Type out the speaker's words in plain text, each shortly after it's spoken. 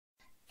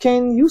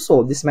can you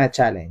solve this math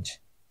challenge?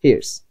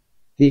 Here's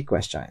the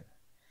question.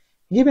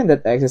 Given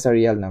that x is a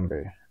real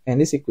number, and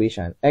this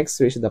equation,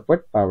 x raised to the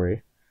fourth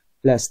power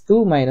plus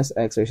 2 minus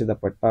x raised to the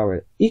fourth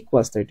power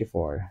equals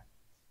 34,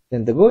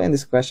 then the goal in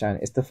this question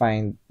is to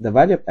find the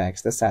value of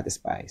x that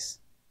satisfies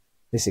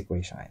this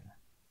equation.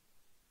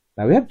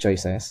 Now we have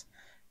choices.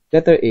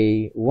 Letter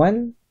A,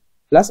 1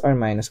 plus or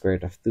minus square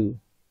root of 2.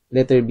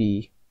 Letter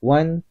B,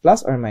 1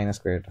 plus or minus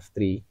square root of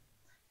 3.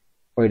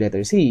 Or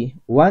letter C,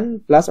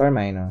 1 plus or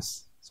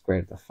minus square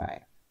root of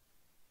 5.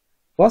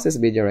 Pause this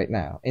video right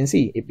now and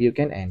see if you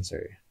can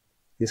answer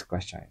this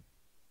question,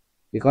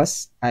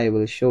 because I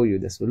will show you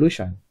the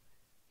solution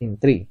in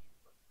 3,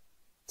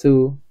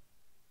 2,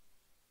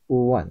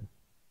 1.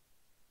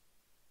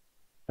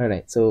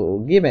 Alright, so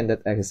given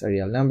that x is a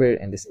real number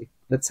and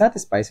that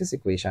satisfies this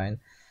equation,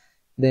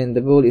 then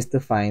the goal is to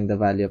find the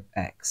value of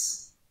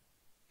x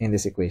in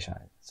this equation.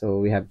 So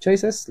we have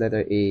choices,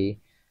 letter A,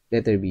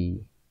 letter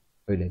B,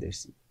 or letter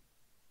C.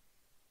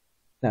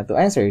 Now to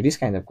answer this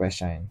kind of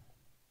question,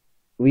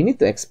 we need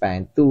to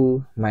expand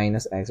 2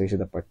 minus x raised to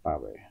the fourth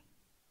power.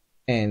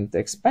 And to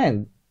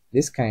expand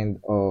this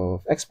kind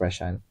of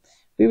expression,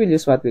 we will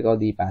use what we call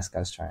the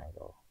Pascal's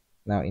triangle.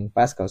 Now in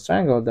Pascal's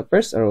triangle, the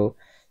first row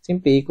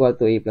simply equal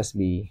to a plus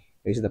b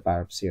raised to the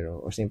power of 0,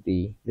 or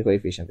simply the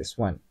coefficient is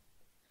 1.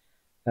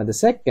 Now the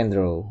second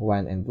row,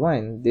 1 and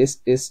 1,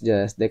 this is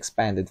just the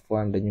expanded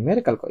form, the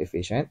numerical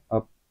coefficient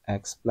of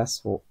x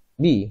plus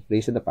b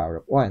raised to the power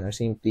of 1, or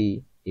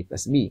simply a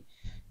plus b.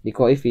 The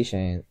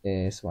coefficient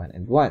is 1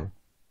 and 1.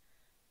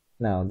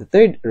 Now the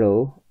third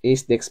row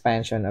is the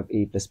expansion of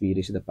a plus b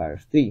raised to the power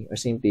of 3, or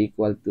simply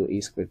equal to a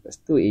squared plus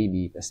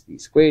 2ab plus b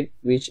squared,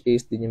 which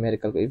is the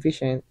numerical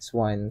coefficient is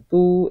 1,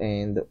 2,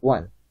 and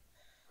 1.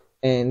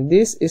 And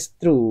this is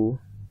true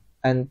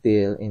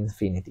until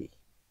infinity.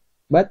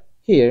 But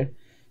here,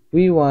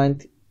 we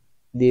want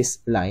this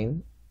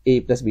line,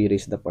 a plus b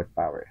raised to the fourth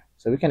power.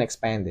 So we can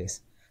expand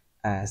this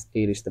as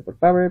a raised to the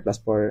fourth power plus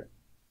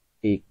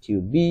 4a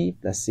cubed b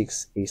plus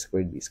 6a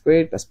squared b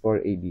squared plus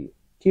 4ab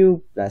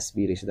cubed plus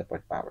b raised to the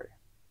fourth power.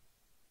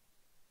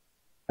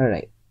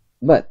 Alright,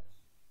 but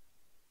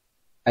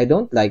I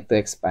don't like to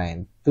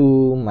expand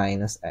 2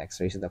 minus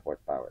x raised to the fourth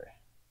power,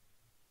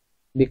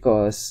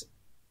 because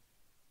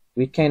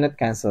we cannot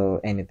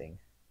cancel anything.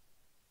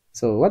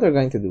 So what we're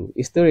going to do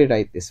is to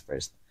rewrite this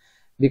first.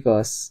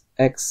 Because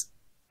x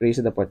raised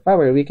to the fourth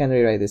power, we can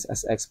rewrite this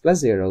as x plus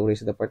 0 raised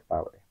to the fourth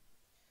power.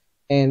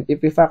 And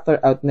if we factor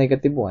out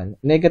negative 1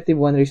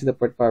 raised to the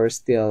fourth power is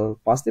still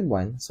positive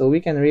 1. So we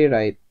can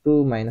rewrite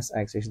 2 minus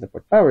x raised to the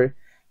fourth power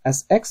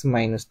as x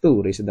minus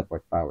 2 raised to the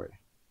fourth power.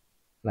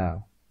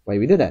 Now, why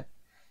we do that?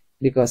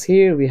 Because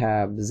here we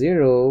have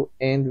 0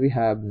 and we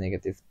have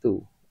negative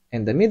 2.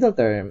 And the middle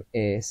term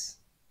is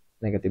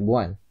negative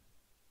 1.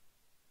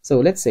 So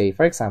let's say,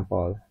 for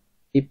example,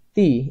 if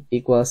t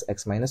equals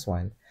x minus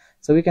 1,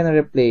 so we can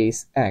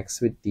replace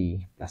x with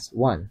t plus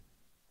 1.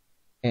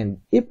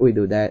 And if we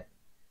do that,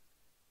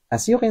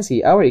 as you can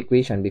see, our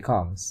equation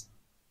becomes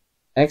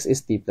x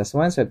is t plus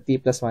 1, so we have t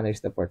plus 1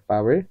 raised to the fourth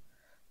power,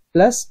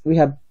 plus we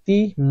have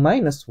t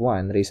minus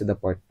 1 raised to the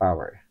fourth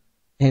power.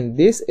 And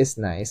this is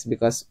nice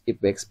because if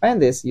we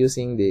expand this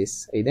using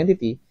this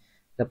identity,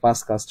 the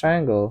Pascal's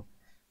triangle,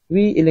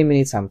 we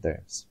eliminate some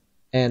terms.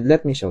 And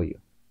let me show you.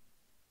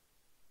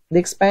 The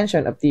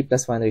expansion of t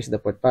plus 1 raised to the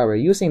fourth power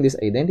using this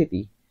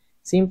identity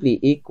simply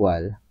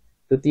equal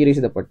to t raised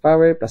to the fourth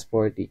power plus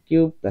 4t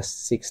cubed plus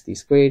 6t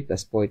squared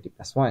plus 4t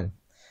plus 1.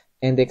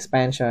 And the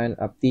expansion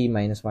of t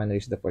minus 1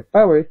 raised to the fourth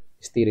power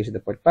is t raised to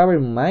the fourth power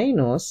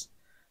minus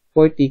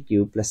 4t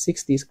cubed plus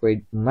 6t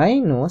squared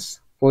minus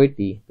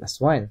 4t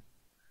plus 1.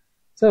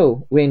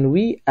 So when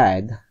we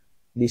add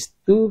these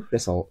two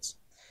results,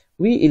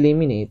 we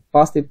eliminate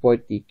positive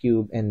 40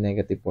 cubed and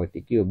negative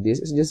 40 cubed. This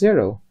is just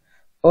 0.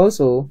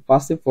 Also,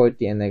 positive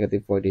 40 and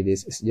negative 40,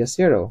 this is just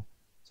 0.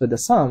 So the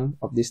sum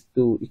of these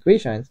two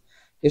equations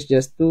is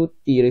just 2t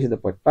raised to the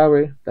fourth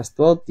power plus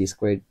 12t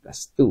squared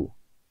plus 2.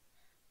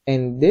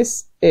 And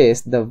this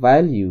is the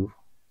value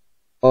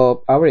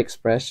of our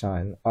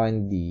expression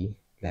on the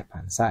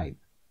left-hand side.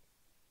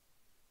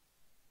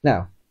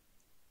 Now,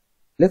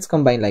 let's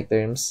combine like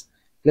terms.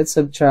 Let's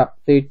subtract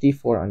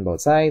 34 on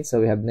both sides.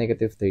 So we have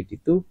negative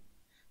 32.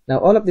 Now,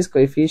 all of these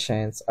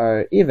coefficients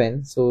are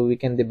even, so we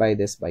can divide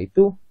this by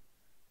 2.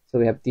 So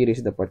we have t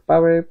raised to the fourth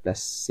power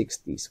plus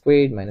 6t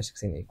squared minus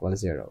 16 equals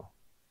 0.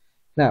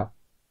 Now,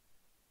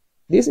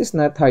 this is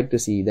not hard to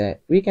see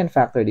that we can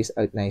factor this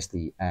out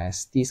nicely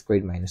as t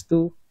squared minus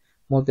 2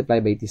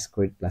 multiplied by t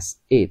squared plus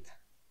 8.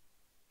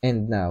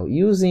 And now,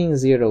 using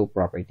 0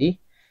 property,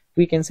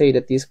 we can say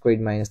that t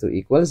squared minus 2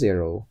 equals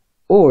 0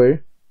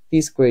 or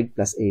t squared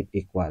plus 8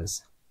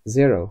 equals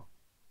 0.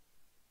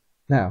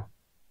 Now,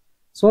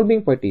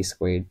 solving for t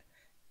squared,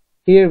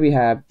 here we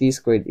have t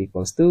squared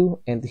equals 2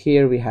 and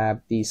here we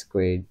have t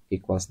squared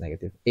equals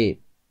negative 8.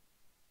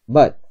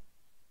 But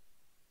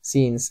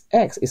since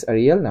x is a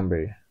real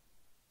number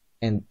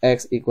and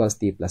x equals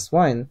t plus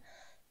 1,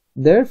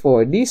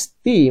 therefore this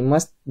t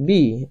must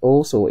be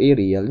also a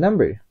real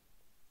number.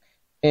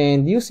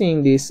 And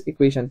using this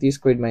equation t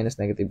squared minus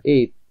negative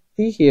 8,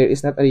 t here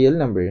is not a real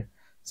number,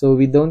 so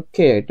we don't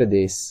care to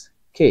this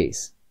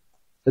case.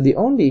 So the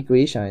only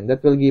equation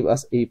that will give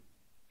us a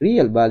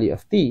real value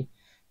of t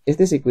is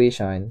this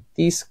equation,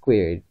 t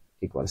squared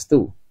equals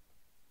 2.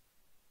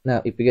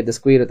 Now, if we get the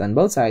square root on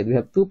both sides, we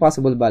have two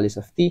possible values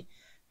of t.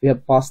 We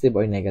have positive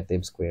or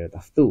negative square root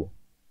of 2.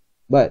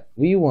 But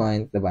we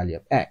want the value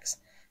of x.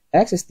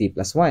 X is t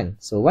plus 1.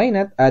 So why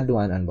not add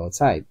 1 on both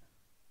sides?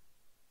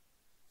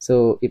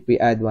 So if we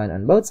add 1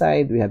 on both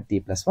sides, we have t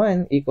plus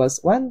 1 equals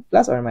 1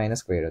 plus or minus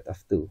square root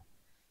of 2.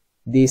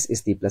 This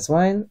is t plus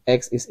 1.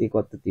 X is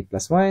equal to t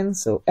plus 1.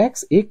 So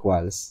x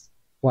equals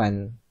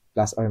 1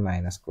 plus or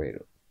minus square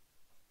root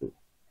of 2.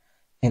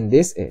 And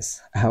this is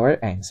our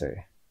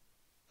answer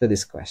to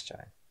this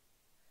question.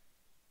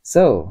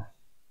 So,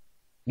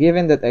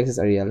 given that x is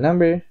a real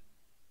number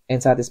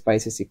and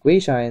satisfies this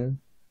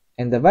equation,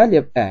 and the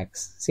value of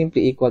x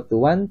simply equal to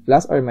 1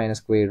 plus or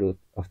minus square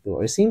root of 2,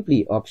 or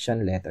simply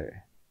option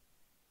letter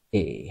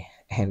A.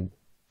 And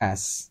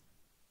as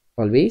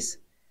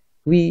always,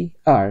 we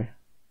are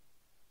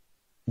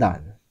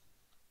done.